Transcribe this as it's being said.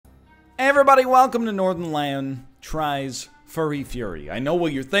everybody, welcome to Northernlion tries FurryFury. I know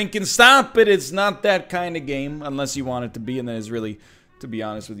what you're thinking. Stop it, it's not that kind of game, unless you want it to be, and that is really, to be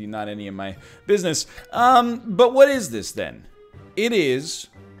honest with you, not any of my business. But what is this then? It is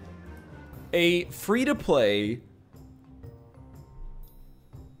a free-to-play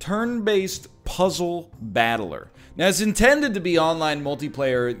turn-based puzzle battler. Now, it's intended to be online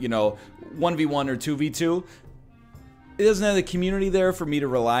multiplayer, you know, 1v1 or 2v2. It doesn't have the community there for me to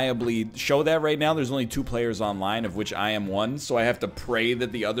reliably show that right now. There's only 2 players online, of which I am one, so I have to pray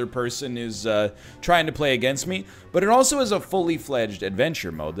that the other person is trying to play against me. But it also has a fully fledged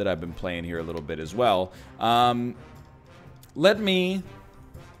adventure mode that I've been playing here a little bit as well. Let me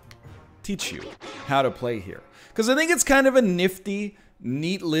teach you how to play here, because I think it's kind of a nifty,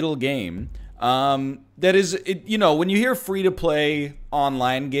 neat little game. That is, you know, when you hear free-to-play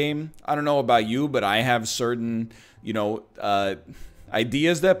online game, I don't know about you, but I have certain, you know,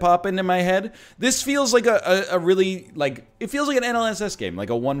 ideas that pop into my head. This feels like a really, like, it feels like an NLSS game, like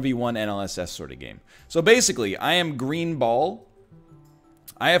a 1v1 NLSS sort of game. So basically, I am green ball.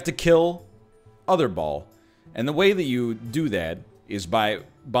 I have to kill other ball. And the way that you do that is by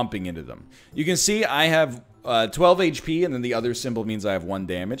bumping into them. You can see I have 12 HP, and then the other symbol means I have 1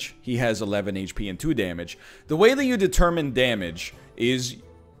 damage. He has 11 HP and 2 damage. The way that you determine damage is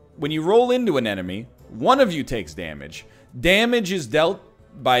when you roll into an enemy, one of you takes damage. Damage is dealt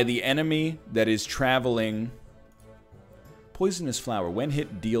by the enemy that is traveling. Poisonous flower. When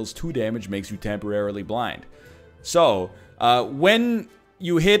hit, deals 2 damage, makes you temporarily blind. So, when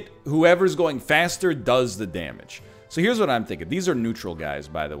you hit, whoever's going faster does the damage. So here's what I'm thinking. These are neutral guys,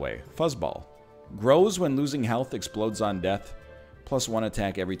 by the way. Fuzzball. Grows when losing health, explodes on death. +1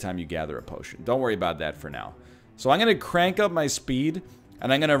 attack every time you gather a potion. Don't worry about that for now. So I'm going to crank up my speed,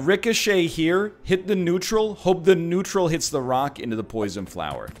 and I'm going to ricochet here, hit the neutral, hope the neutral hits the rock into the poison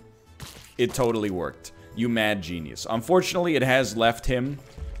flower. It totally worked. You mad genius. Unfortunately, it has left him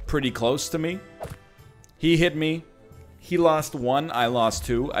pretty close to me. He hit me. He lost 1, I lost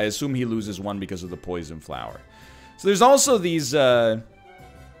 2. I assume he loses 1 because of the poison flower. So there's also these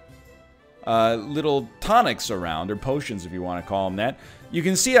little tonics around, or potions if you want to call them that. You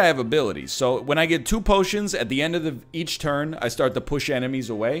can see I have abilities. So when I get 2 potions, at the end of each turn, I start to push enemies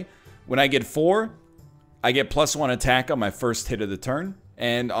away. When I get 4, I get +1 attack on my first hit of the turn.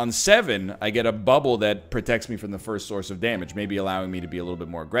 And on 7, I get a bubble that protects me from the first source of damage, maybe allowing me to be a little bit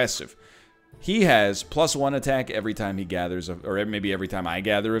more aggressive. He has +1 attack every time he gathers, or maybe every time I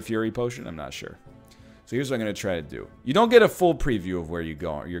gather a Fury potion, I'm not sure. So here's what I'm going to try to do. You don't get a full preview of where you're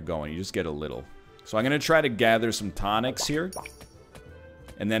going. You just get a little. So I'm going to try to gather some tonics here.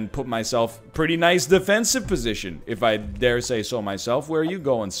 And then put myself pretty nice defensive position, if I dare say so myself. Where are you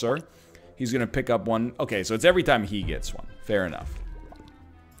going, sir? He's going to pick up 1. Okay, so it's every time he gets 1. Fair enough.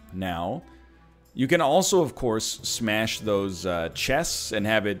 Now, you can also, of course, smash those chests and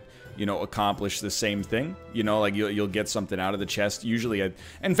have it, you know, accomplish the same thing. You know, like you'll get something out of the chest. Usually,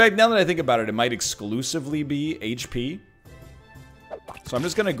 in fact, now that I think about it, it might exclusively be HP. So I'm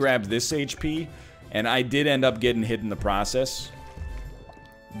just going to grab this HP, and I did end up getting hit in the process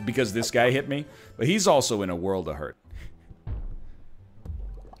because this guy hit me, but he's also in a world of hurt.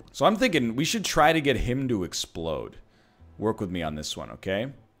 So I'm thinking we should try to get him to explode. Work with me on this one, okay?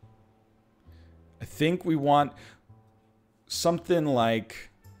 I think we want something like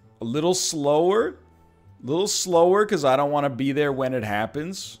a little slower, because I don't want to be there when it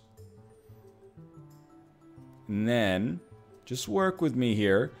happens. And then, just work with me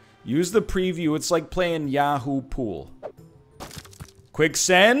here. Use the preview. It's like playing Yahoo Pool. Quick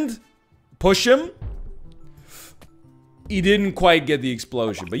send. Push him. He didn't quite get the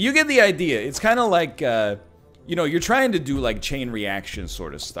explosion, but you get the idea. It's kind of like, you know, you're trying to do like chain reaction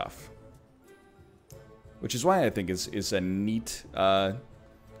sort of stuff. Which is why I think it's a neat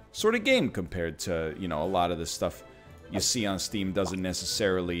sort of game compared to, you know, a lot of the stuff you see on Steam doesn't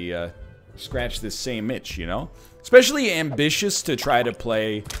necessarily scratch this same itch, you know? Especially ambitious to try to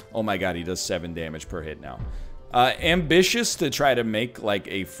play... Oh my god, he does 7 damage per hit now. Ambitious to try to make, like,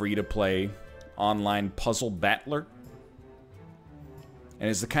 a free-to-play online puzzle battler. And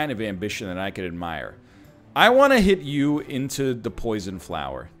it's the kind of ambition that I could admire. I want to hit you into the poison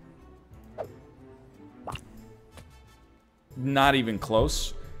flower. Not even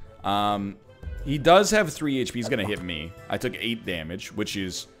close. He does have 3 HP. He's going to hit me. I took 8 damage, which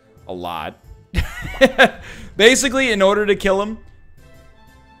is a lot. Basically, in order to kill him...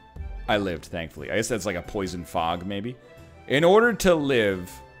 I lived, thankfully. I guess that's like a poison fog, maybe. In order to live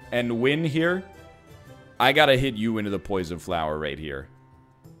and win here, I gotta hit you into the poison flower right here.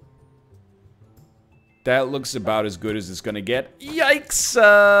 That looks about as good as it's gonna get. Yikes!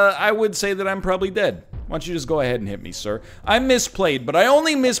 I would say that I'm probably dead. Why don't you just go ahead and hit me, sir? I misplayed, but I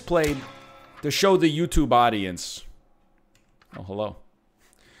only misplayed to show the YouTube audience. Oh, hello.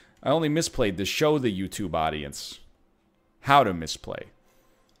 I only misplayed to show the YouTube audience how to misplay.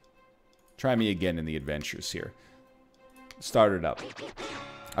 Try me again in the adventures here. Start it up.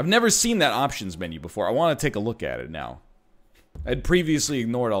 I've never seen that options menu before. I want to take a look at it now. I'd previously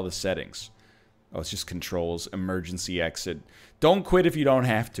ignored all the settings. Oh, it's just controls, emergency exit. Don't quit if you don't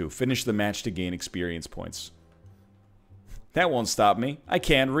have to. Finish the match to gain experience points. That won't stop me. I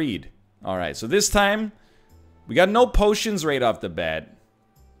can't read. Alright, so this time, we got no potions right off the bat.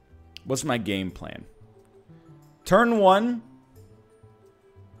 What's my game plan? Turn 1.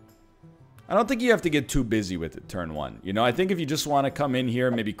 I don't think you have to get too busy with it, turn 1. You know, I think if you just want to come in here,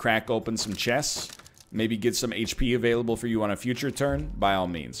 maybe crack open some chests, maybe get some HP available for you on a future turn, by all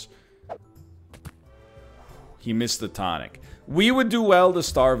means. He missed the tonic. We would do well to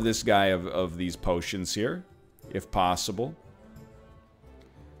starve this guy of these potions here, if possible.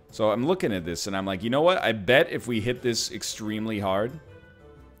 So I'm looking at this and I'm like, you know what? I bet if we hit this extremely hard,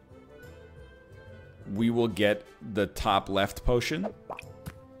 we will get the top left potion.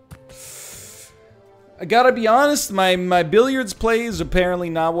 I gotta be honest, my billiards play is apparently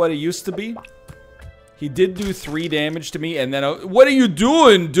not what it used to be. He did do 3 damage to me, and then what are you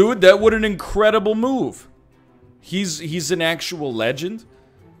doing, dude? That was an incredible move. He's an actual legend.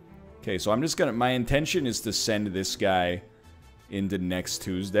 Okay, so I'm just gonna... My intention is to send this guy into next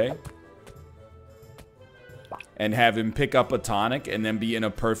Tuesday. And have him pick up a tonic and then be in a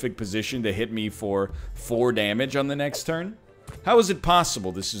perfect position to hit me for 4 damage on the next turn. How is it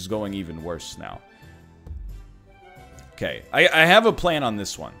possible this is going even worse now? Okay, I have a plan on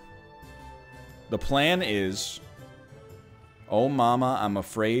this one. The plan is... Oh, mama, I'm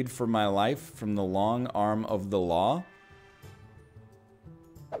afraid for my life from the long arm of the law.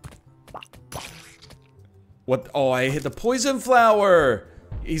 What? Oh, I hit the poison flower.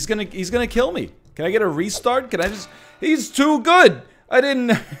 He's gonna kill me. Can I get a restart? Can I just... He's too good. I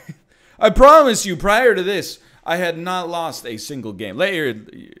didn't... I promise you, prior to this, I had not lost a single game. Later,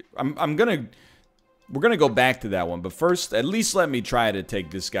 we're gonna go back to that one. But first, at least let me try to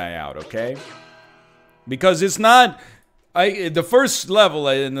take this guy out, okay? Because it's not... the first level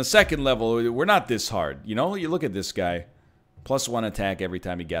and the second level, we're not this hard. You know, you look at this guy. +1 attack every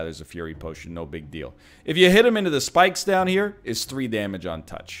time he gathers a Fury Potion. No big deal. If you hit him into the spikes down here, it's 3 damage on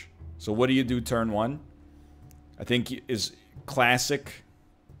touch. So what do you do turn 1? I think is classic.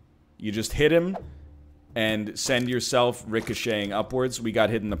 You just hit him and send yourself ricocheting upwards. We got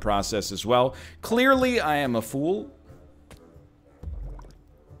hit in the process as well. Clearly, I am a fool.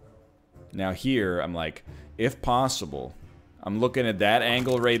 Now here, I'm like, if possible... I'm looking at that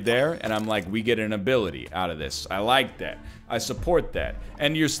angle right there, and I'm like, we get an ability out of this. I like that. I support that.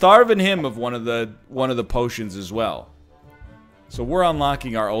 And you're starving him of one of the potions as well. So we're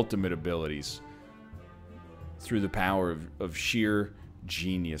unlocking our ultimate abilities through the power of sheer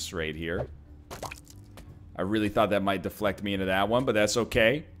genius right here. I really thought that might deflect me into that one, but that's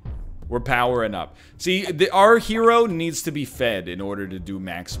okay. We're powering up. See, our hero needs to be fed in order to do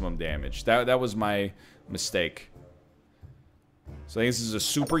maximum damage. That was my mistake. So I think this is a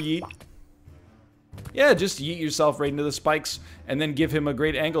super yeet. Yeah, just yeet yourself right into the spikes and then give him a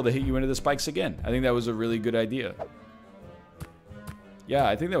great angle to hit you into the spikes again. I think that was a really good idea. Yeah,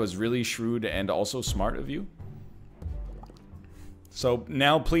 I think that was really shrewd and also smart of you. So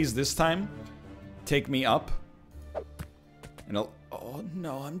now, please, this time, take me up. And I'll... Oh,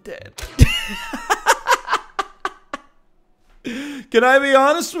 no, I'm dead. Can I be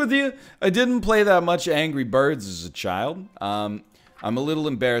honest with you? I didn't play that much Angry Birds as a child. I'm a little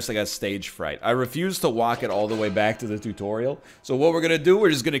embarrassed. I got stage fright. I refuse to walk it all the way back to the tutorial. So what we're going to do,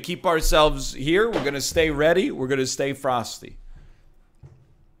 we're just going to keep ourselves here. We're going to stay ready. We're going to stay frosty.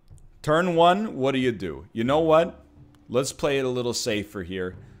 Turn 1, what do? You know what? Let's play it a little safer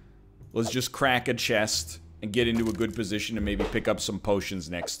here. Let's just crack a chest and get into a good position to maybe pick up some potions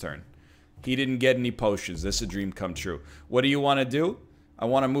next turn. He didn't get any potions. This is a dream come true. What do you want to do? I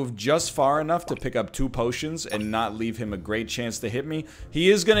want to move just far enough to pick up 2 potions and not leave him a great chance to hit me.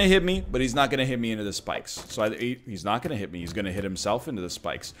 He is going to hit me, but he's not going to hit me into the spikes. So he's not going to hit me. He's going to hit himself into the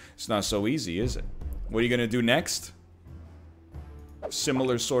spikes. It's not so easy, is it? What are you going to do next?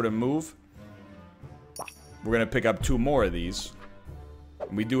 Similar sort of move. We're going to pick up 2 more of these.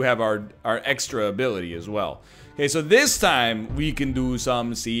 We do have our extra ability as well. Okay, so this time we can do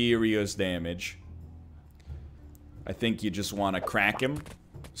some serious damage. I think you just want to crack him.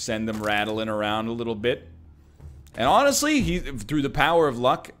 Send him rattling around a little bit. And honestly, through the power of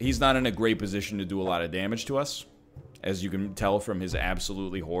luck, he's not in a great position to do a lot of damage to us. As you can tell from his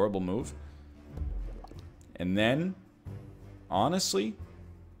absolutely horrible move. And then, honestly,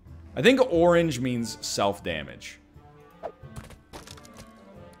 I think orange means self-damage.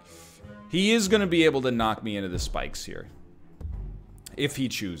 He is going to be able to knock me into the spikes here. If he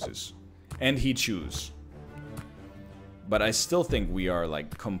chooses. And he chooses. But I still think we are,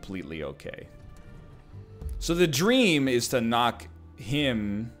 like, completely okay. So the dream is to knock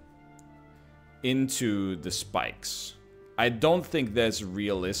him into the spikes. I don't think that's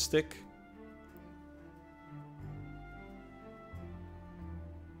realistic.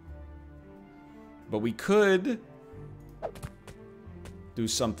 But we could do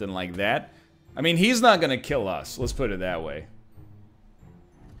something like that. I mean, he's not gonna kill us. Let's put it that way.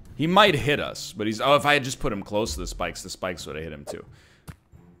 He might hit us, but he's... Oh, if I had just put him close to the spikes would have hit him too.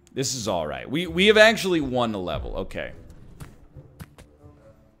 This is alright. We have actually won a level. Okay.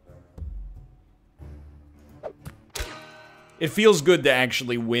 It feels good to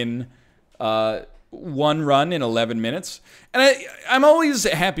actually win one run in 11 minutes. And I'm always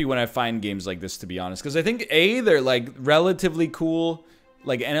happy when I find games like this, to be honest. Because I think, A, they're, like, relatively cool,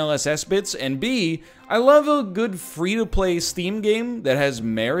 like, NLSS bits. And B, I love a good free-to-play Steam game that has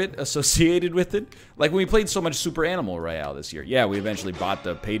merit associated with it. Like, when we played so much Super Animal Royale this year. Yeah, we eventually bought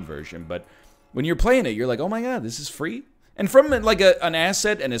the paid version. But when you're playing it, you're like, oh my god, this is free? And from, like, an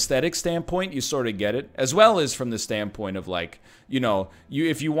asset and aesthetic standpoint, you sort of get it. As well as from the standpoint of, like, you know,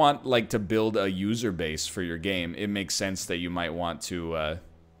 if you want, like, to build a user base for your game, it makes sense that you might want to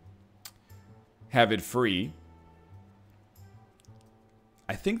have it free.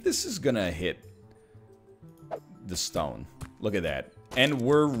 I think this is gonna hit the stone. Look at that. And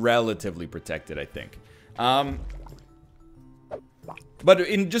we're relatively protected, I think. But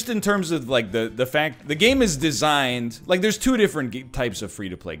just in terms of, like, the fact... The game is designed... Like, there's two different types of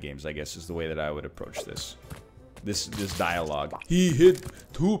free-to-play games, I guess, is the way that I would approach this. This dialogue. He hit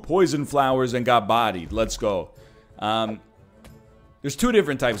 2 poison flowers and got bodied. Let's go. There's two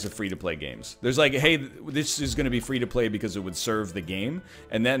different types of free-to-play games. There's like, hey, this is going to be free-to-play because it would serve the game.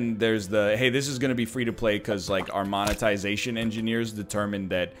 And then there's the, hey, this is going to be free-to-play because, like, our monetization engineers determined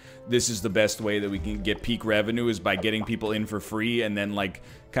that this is the best way that we can get peak revenue is by getting people in for free and then, like,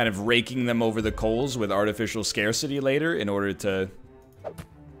 kind of raking them over the coals with artificial scarcity later in order to...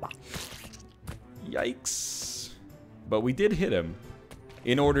 Yikes. But we did hit him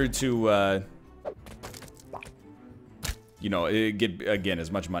in order to, you know, get, again, as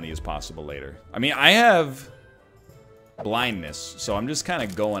much money as possible later. I mean, I have blindness, so I'm just kind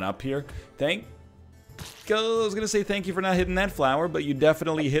of going up here. I was going to say thank you for not hitting that flower, but you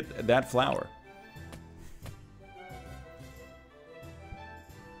definitely hit that flower.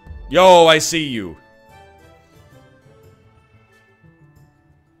 Yo, I see you.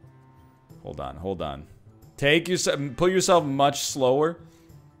 Hold on, hold on. Take yourself, put yourself much slower.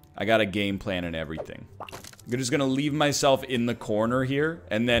 I got a game plan and everything. I'm just gonna leave myself in the corner here,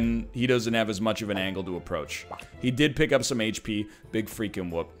 and then he doesn't have as much of an angle to approach. He did pick up some HP. Big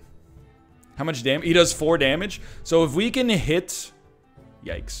freaking whoop. How much damage? He does 4 damage. So if we can hit...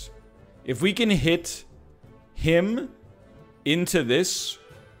 Yikes. If we can hit him into this,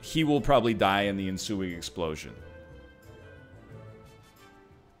 he will probably die in the ensuing explosion.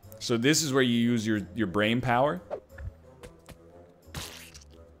 So this is where you use your brain power.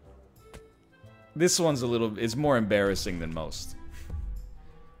 This one's a little... It's more embarrassing than most.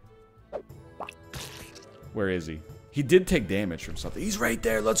 Where is he? He did take damage from something. He's right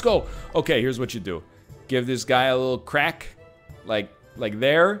there. Let's go. Okay, here's what you do. Give this guy a little crack. Like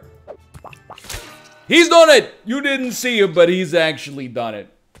there. He's done it! You didn't see him, but he's actually done it.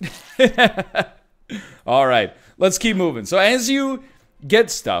 Alright, let's keep moving. So as you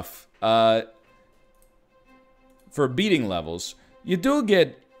get stuff for beating levels, you do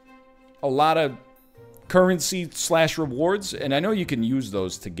get a lot of currency / rewards, and I know you can use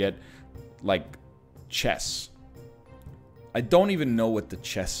those to get, like, chests. I don't even know what the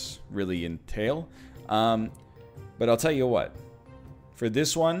chests really entail, but I'll tell you what. For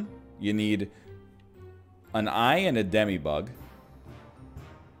this one, you need an eye and a demibug.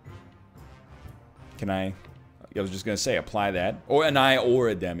 Can I was just gonna say, apply that. Or an eye or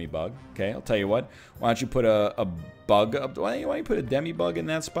a demibug. Okay, I'll tell you what. Why don't you put a bug up? Why don't you put a demibug in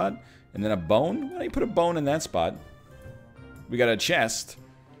that spot? And then a bone? Why don't you put a bone in that spot? We got a chest.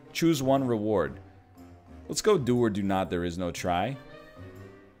 Choose one reward. Let's go do or do not. There is no try.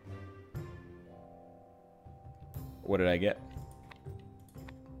 What did I get?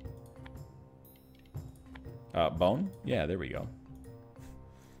 Bone? Yeah, there we go.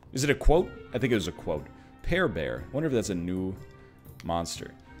 Is it a quote? I think it was a quote. Pear Bear. Wonder if that's a new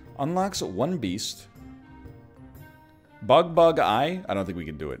monster. Unlocks 1 beast. Bug Bug Eye. I don't think we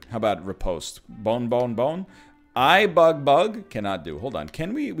can do it. How about Riposte? Bone Bone Bone. Eye Bug Bug. Cannot do. Hold on.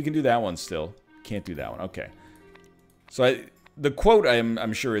 Can we? We can do that one still. Can't do that one. Okay. So the quote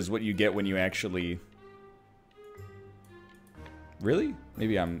I'm sure is what you get when you actually... Really?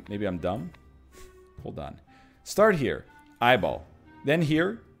 Maybe I'm dumb. Hold on. Start here. Eyeball. Then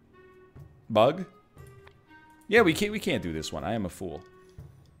here. Bug. Yeah, we can't do this one. I am a fool.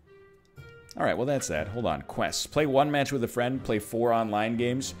 Alright, well that's that. Hold on. Quests. Play 1 match with a friend. Play 4 online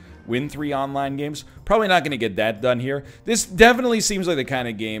games. Win 3 online games. Probably not going to get that done here. This definitely seems like the kind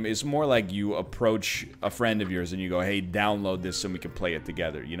of game. It's more like you approach a friend of yours and you go, hey, download this and we can play it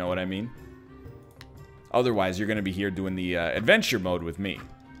together. You know what I mean? Otherwise, you're going to be here doing the adventure mode with me.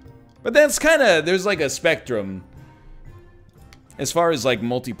 But that's kind of... There's like a spectrum as far as like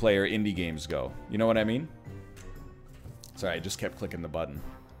multiplayer indie games go. You know what I mean? Sorry, I just kept clicking the button.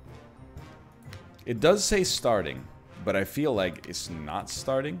 It does say starting, but I feel like it's not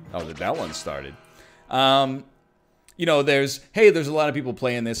starting. Oh, that one started. You know, there's a lot of people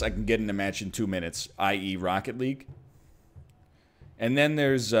playing this. I can get in a match in 2 minutes, i.e. Rocket League. And then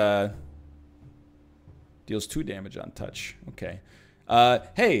there's, deals 2 damage on touch. Okay.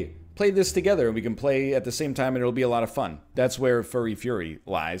 Hey, play this together and we can play at the same time and it'll be a lot of fun. That's where FurryFury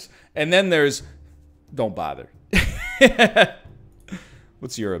lies. And then there's, don't bother.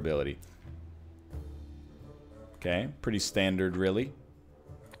 What's your ability? Okay, pretty standard, really.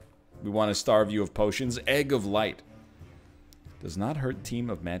 We want a star view of potions. Egg of Light. Does not hurt team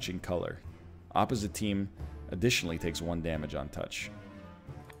of matching color. Opposite team additionally takes 1 damage on touch.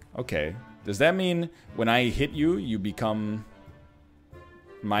 Okay. Does that mean when I hit you, you become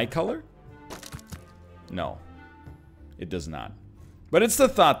my color? No. It does not. But it's the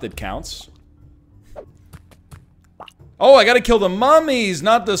thought that counts. Oh, I gotta kill the mummies,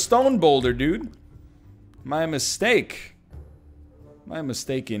 not the stone boulder, dude. My mistake. My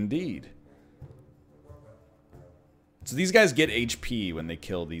mistake indeed. So these guys get HP when they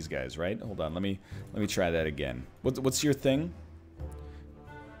kill these guys, right? Hold on, let me try that again. What's your thing?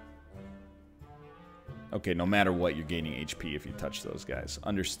 Okay, no matter what, you're gaining HP if you touch those guys.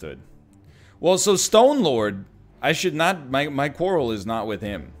 Understood. Well, so Stone Lord, I should not... My quarrel is not with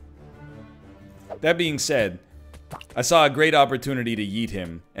him. That being said, I saw a great opportunity to yeet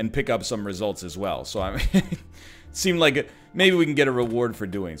him and pick up some results as well. So I mean, it seemed like maybe we can get a reward for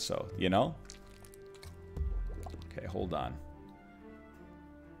doing so, you know? Okay, hold on.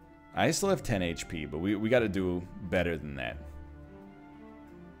 I still have 10 HP, but we got to do better than that.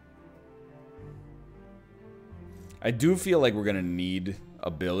 I do feel like we're going to need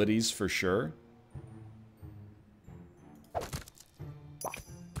abilities for sure.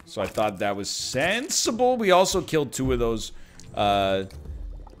 So I thought that was sensible. We also killed 2 of those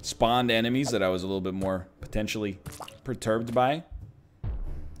spawned enemies that I was a little bit more potentially perturbed by.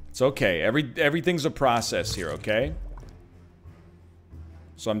 It's okay. Everything's a process here, okay?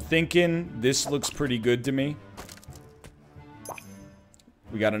 So I'm thinking this looks pretty good to me.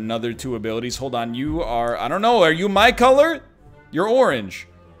 We got another 2 abilities. Hold on, you are... I don't know, are you my color? You're orange.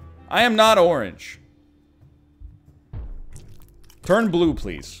 I am not orange. Turn blue,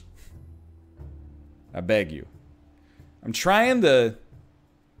 please. I beg you. I'm trying to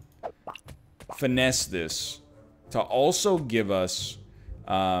finesse this to also give us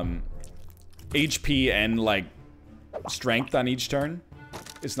HP and, like, strength on each turn.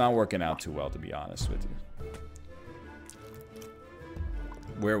 It's not working out too well, to be honest with you.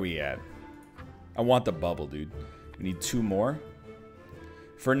 Where are we at? I want the bubble, dude. We need 2 more.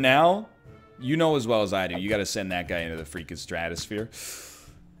 For now, you know as well as I do, you gotta send that guy into the freaking stratosphere.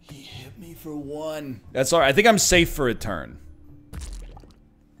 He hit me for 1. That's alright. I think I'm safe for a turn.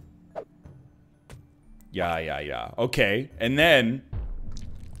 Yeah. Okay. And then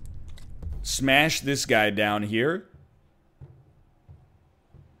smash this guy down here.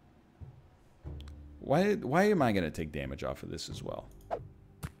 Why am I gonna take damage off of this as well?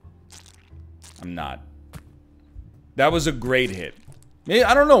 I'm not. That was a great hit. Maybe,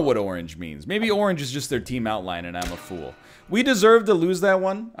 I don't know what orange means. Maybe orange is just their team outline and I'm a fool. We deserve to lose that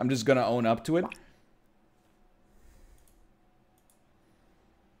one. I'm just gonna own up to it.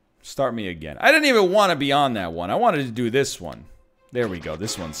 Start me again. I didn't even want to be on that one. I wanted to do this one. There we go.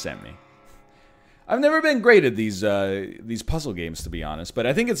 This one sent me. I've never been great at these puzzle games, to be honest, but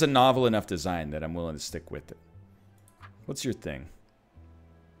I think it's a novel enough design that I'm willing to stick with it. What's your thing?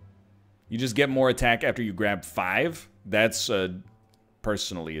 You just get more attack after you grab 5? That's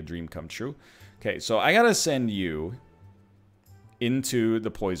personally a dream come true. Okay, so I gotta send you into the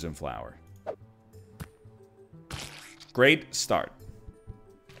poison flower. Great start.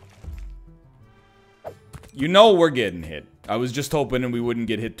 You know we're getting hit. I was just hoping we wouldn't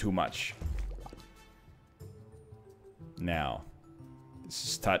get hit too much. Now, this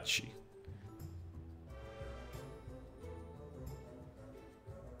is touchy.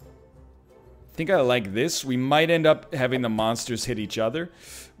 I think I like this. We might end up having the monsters hit each other.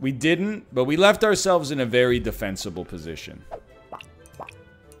 We didn't, but we left ourselves in a very defensible position.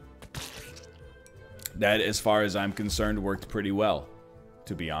 That, as far as I'm concerned, worked pretty well,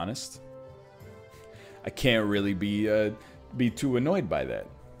 to be honest. I can't really be too annoyed by that.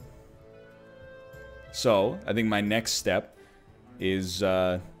 So, I think my next step is,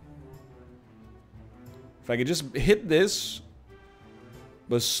 if I could just hit this,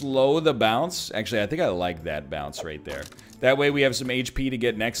 but slow the bounce. Actually, I think I like that bounce right there. That way we have some HP to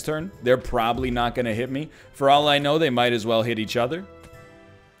get next turn. They're probably not going to hit me. For all I know, they might as well hit each other.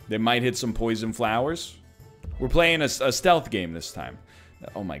 They might hit some poison flowers. We're playing a stealth game this time.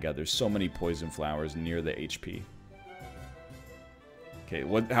 Oh my god, there's so many poison flowers near the HP. Okay,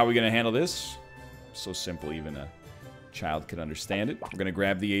 how are we going to handle this? So simple, even a child could understand it. We're going to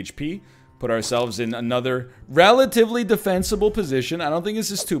grab the HP, put ourselves in another relatively defensible position. I don't think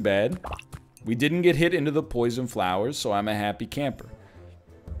this is too bad. We didn't get hit into the poison flowers, so I'm a happy camper.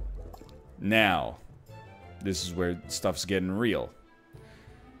 Now, this is where stuff's getting real.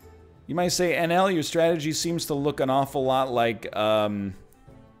 You might say, NL, your strategy seems to look an awful lot like,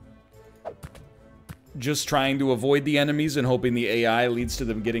 just trying to avoid the enemies and hoping the AI leads to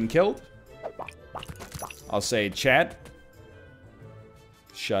them getting killed. I'll say, chat,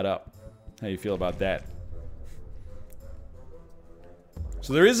 shut up. How you feel about that?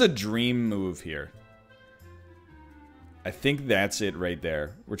 So there is a dream move here. I think that's it right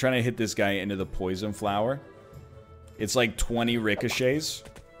there. We're trying to hit this guy into the poison flower. It's like 20 ricochets.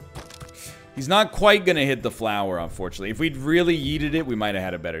 He's not quite gonna hit the flower, unfortunately. If we'd really yeeted it, we might have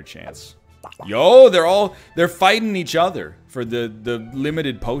had a better chance. Yo, they're fighting each other for the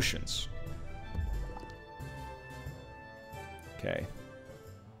limited potions. Okay.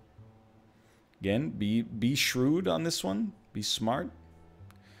 Again, be shrewd on this one. Be smart.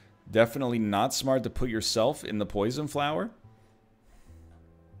 Definitely not smart to put yourself in the poison flower.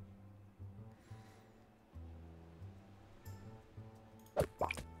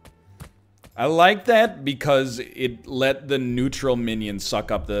 I like that because it let the neutral minion suck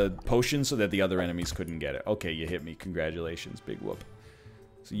up the potion so that the other enemies couldn't get it. Okay, you hit me. Congratulations. Big whoop.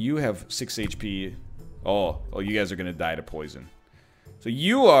 So you have 6 HP. Oh, you guys are going to die to poison. So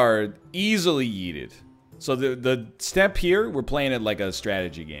you are easily yeeted. So the step here, we're playing it like a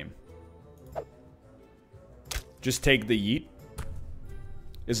strategy game. Just take the yeet.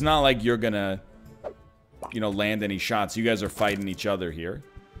 It's not like you're going to, land any shots. You guys are fighting each other here.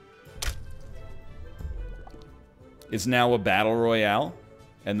 It's now a battle royale,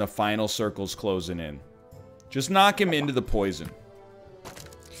 and the final circle's closing in. Just knock him into the poison.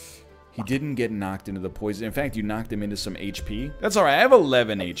 He didn't get knocked into the poison. In fact, you knocked him into some HP. That's alright, I have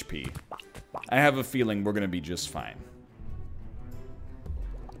 11 HP. I have a feeling we're gonna be just fine.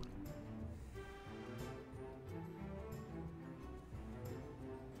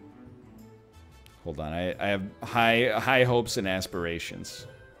 Hold on, I have high hopes and aspirations.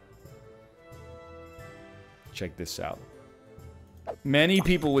 Check this out. Many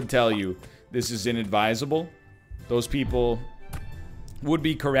people would tell you this is inadvisable. Those people would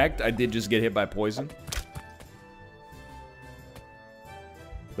be correct. I did just get hit by poison.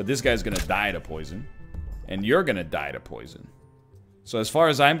 But this guy's gonna die to poison. And you're gonna die to poison. So as far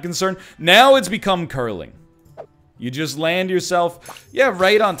as I'm concerned, now it's become curling. You just land yourself, yeah,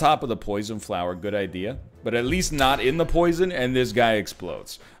 right on top of the poison flower. Good idea. But at least not in the poison, and this guy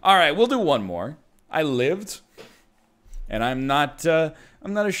explodes. Alright, we'll do one more. I lived, and I'm not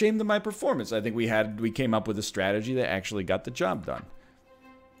ashamed of my performance. I think we came up with a strategy that actually got the job done.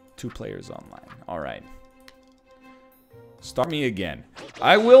 2 players online. All right. Start me again.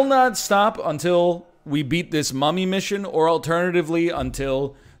 I will not stop until we beat this mummy mission, or alternatively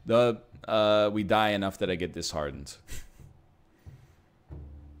until we die enough that I get disheartened.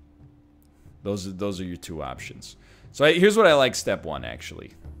 Those are your 2 options. So here's what I like. Step 1,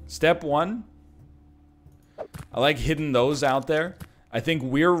 actually. Step 1. I like hitting those out there. I think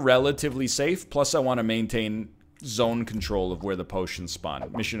we're relatively safe. Plus, I want to maintain zone control of where the potions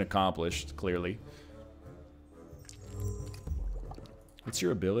spawn. Mission accomplished, clearly. What's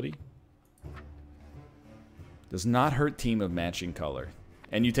your ability? Does not hurt team of matching color.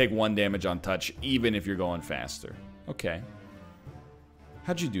 And you take 1 damage on touch, even if you're going faster. Okay.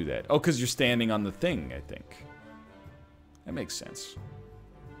 How'd you do that? Oh, because you're standing on the thing, I think. That makes sense.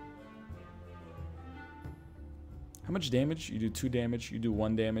 How much damage? You do 2 damage. You do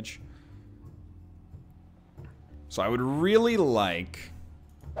 1 damage. So I would really like...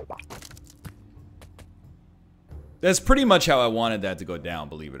 That's pretty much how I wanted that to go down,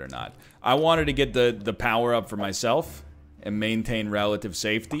 believe it or not. I wanted to get the power up for myself and maintain relative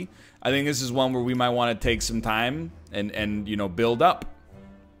safety. I think this is one where we might want to take some time and you know, build up.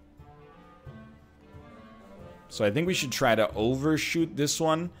 So I think we should try to overshoot this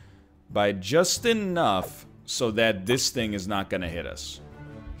one by just enough so that this thing is not going to hit us.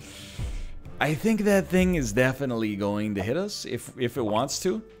 I think that thing is definitely going to hit us if it wants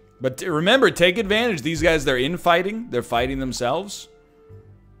to. But remember, take advantage. These guys, they're infighting. They're fighting themselves.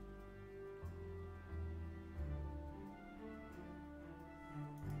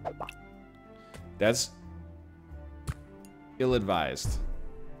 That's ill-advised.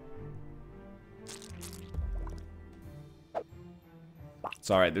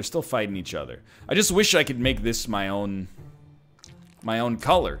 It's alright. They're still fighting each other. I just wish I could make this my own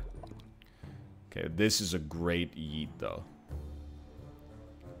color. Okay, this is a great yeet, though.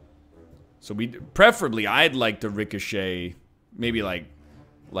 So preferably, I'd like to ricochet, maybe like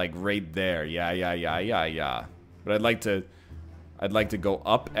right there. Yeah. But I'd like to go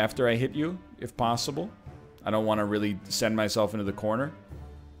up after I hit you, if possible. I don't want to really send myself into the corner.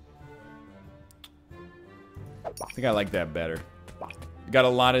 I think I like that better. Got a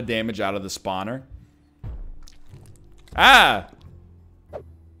lot of damage out of the spawner. Ah!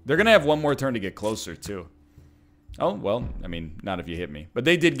 They're gonna have one more turn to get closer, too. Oh, well, I mean, not if you hit me. But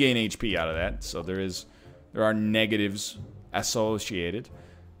they did gain HP out of that, so there are negatives associated.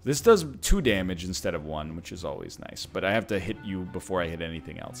 This does 2 damage instead of 1, which is always nice. But I have to hit you before I hit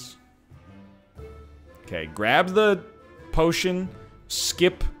anything else. Okay, grab the potion,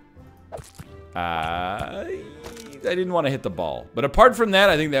 skip. I didn't want to hit the ball. But apart from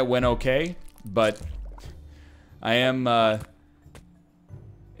that, I think that went okay. But I am...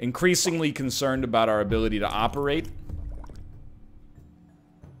 increasingly concerned about our ability to operate.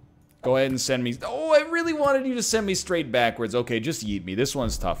 Go ahead and send me... Oh, I really wanted you to send me straight backwards. Okay, just yeet me. This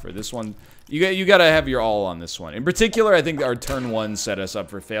one's tougher. This one... You gotta have your all on this one. In particular, I think our turn 1 set us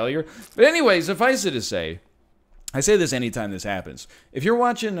up for failure. But anyways, suffice it to say... I say this anytime this happens. If you're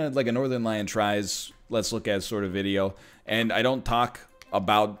watching like a Northernlion Tries Let's Look At sort of video, and I don't talk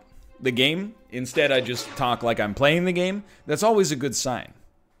about the game, instead I just talk like I'm playing the game, that's always a good sign.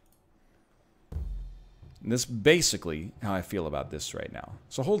 And this is basically how I feel about this right now.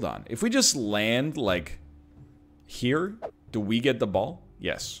 So hold on. If we just land, like, here, do we get the ball?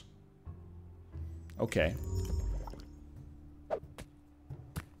 Yes. Okay.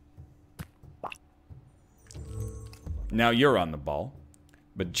 Now you're on the ball.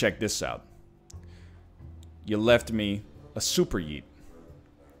 But check this out. You left me a super yeet.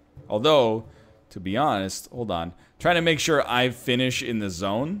 Although, to be honest, hold on. Trying to make sure I finish in the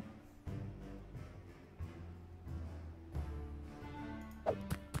zone.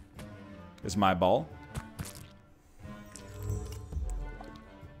 Is my ball.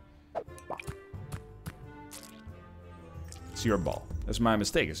 It's your ball. That's my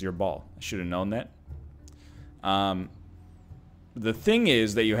mistake. It's your ball. I should have known that. The thing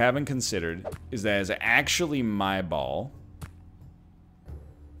is that you haven't considered is that it's actually my ball.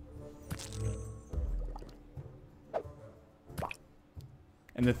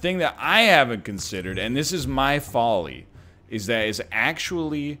 And the thing that I haven't considered, and this is my folly, is that it's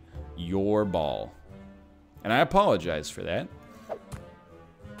actually your ball. And I apologize for that.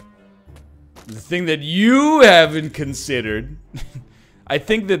 The thing that you haven't considered, I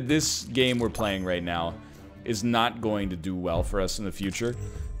think that this game we're playing right now is not going to do well for us in the future.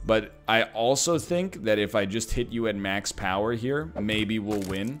 But I also think that if I just hit you at max power here, maybe we'll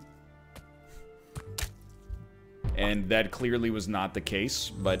win. And that clearly was not the case,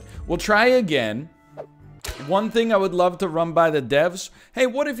 but we'll try again. One thing I would love to run by the devs, hey,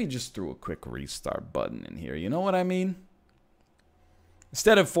 what if you just threw a quick restart button in here? You know what I mean?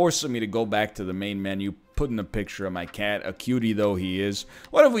 Instead of forcing me to go back to the main menu, putting a picture of my cat, a cutie though he is,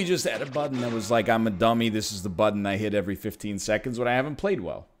 what if we just had a button that was like, I'm a dummy, this is the button I hit every 15 seconds when I haven't played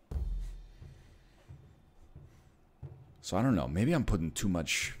well? So I don't know, maybe I'm putting too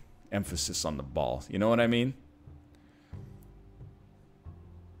much emphasis on the ball. You know what I mean?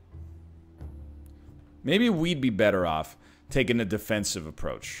 Maybe we'd be better off taking a defensive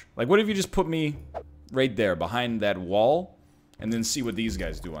approach. Like, what if you just put me right there behind that wall and then see what these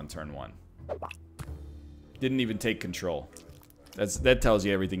guys do on turn 1? Didn't even take control. That tells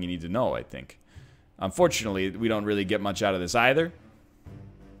you everything you need to know, I think. Unfortunately, we don't really get much out of this either.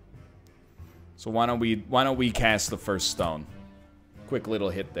 So why don't we cast the first stone? Quick little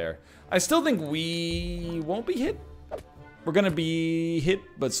hit there. I still think we won't be hit. We're going to be hit,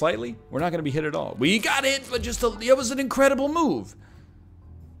 but slightly. We're not going to be hit at all. We got hit, but it was an incredible move.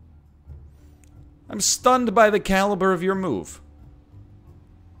 I'm stunned by the caliber of your move.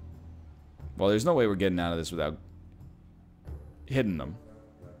 Well, there's no way we're getting out of this without hitting them.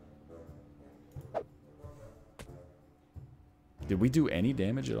 Did we do any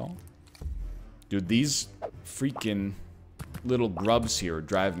damage at all? Dude, these freaking little grubs here are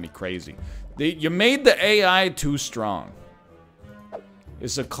driving me crazy. You made the AI too strong.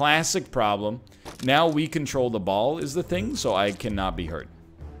 It's a classic problem. Now we control the ball is the thing, so I cannot be hurt.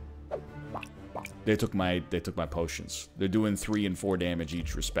 They took my potions. They're doing 3 and 4 damage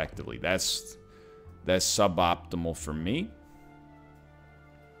each respectively. That's suboptimal for me.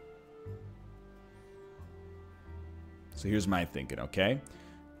 So here's my thinking, okay?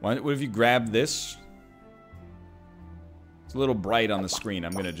 What if you grab this? It's a little bright on the screen.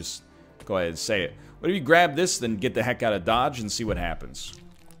 I'm gonna just go ahead and say it. What if you grab this, then get the heck out of Dodge and see what happens?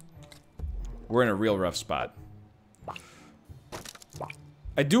 We're in a real rough spot.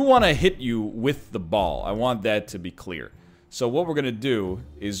 I do want to hit you with the ball. I want that to be clear. So what we're gonna do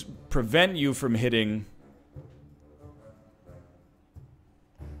is prevent you from hitting...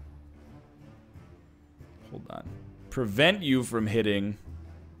 Hold on. Prevent you from hitting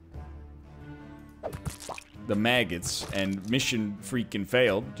the maggots, and mission freaking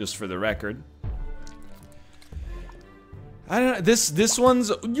failed, just for the record. I don't know, this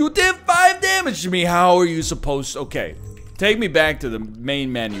one's, you did 5 damage to me, how are you supposed to, okay, take me back to the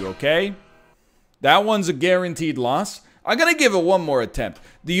main menu, okay? That one's a guaranteed loss. I'm gonna give it one more attempt.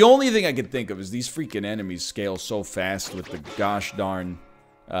 The only thing I can think of is these freaking enemies scale so fast with the gosh darn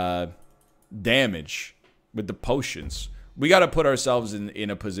damage. With the potions. We gotta put ourselves in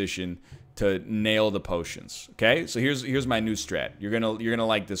a position to nail the potions. Okay? So here's my new strat. You're gonna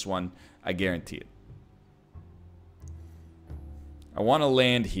like this one. I guarantee it. I wanna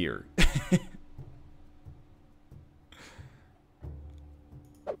land here.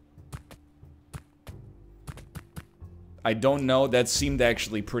 I don't know. That seemed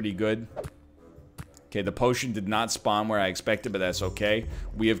actually pretty good. Okay, the potion did not spawn where I expected, but that's okay.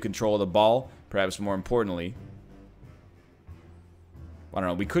 We have control of the ball. Perhaps more importantly, I don't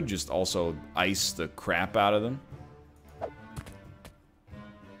know, we could just also ice the crap out of them.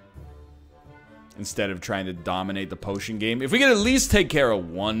 Instead of trying to dominate the potion game. If we could at least take care of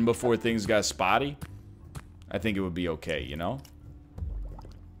one before things got spotty, I think it would be okay, you know?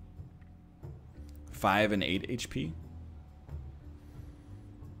 5 and 8 HP.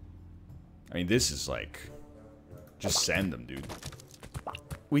 I mean, this is like... Just send them, dude.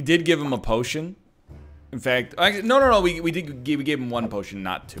 We did give him a potion. In fact, no. We gave him 1 potion,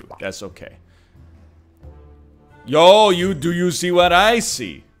 not 2. That's okay. Yo, do you see what I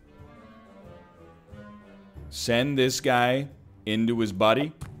see? Send this guy into his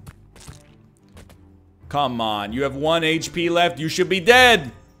buddy. Come on, you have 1 HP left. You should be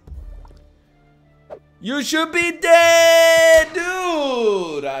dead. You should be dead,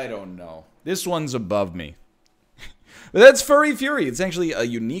 dude. I don't know. This one's above me. But that's FurryFury. It's actually a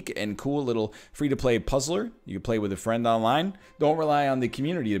unique and cool little free-to-play puzzler. You can play with a friend online. Don't rely on the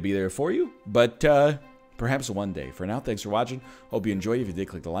community to be there for you, but perhaps one day. For now, thanks for watching. Hope you enjoyed. If you did,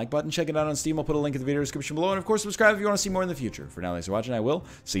 click the like button. Check it out on Steam. I'll put a link in the video description below. And, of course, subscribe if you want to see more in the future. For now, thanks for watching. I will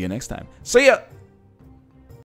see you next time. See ya!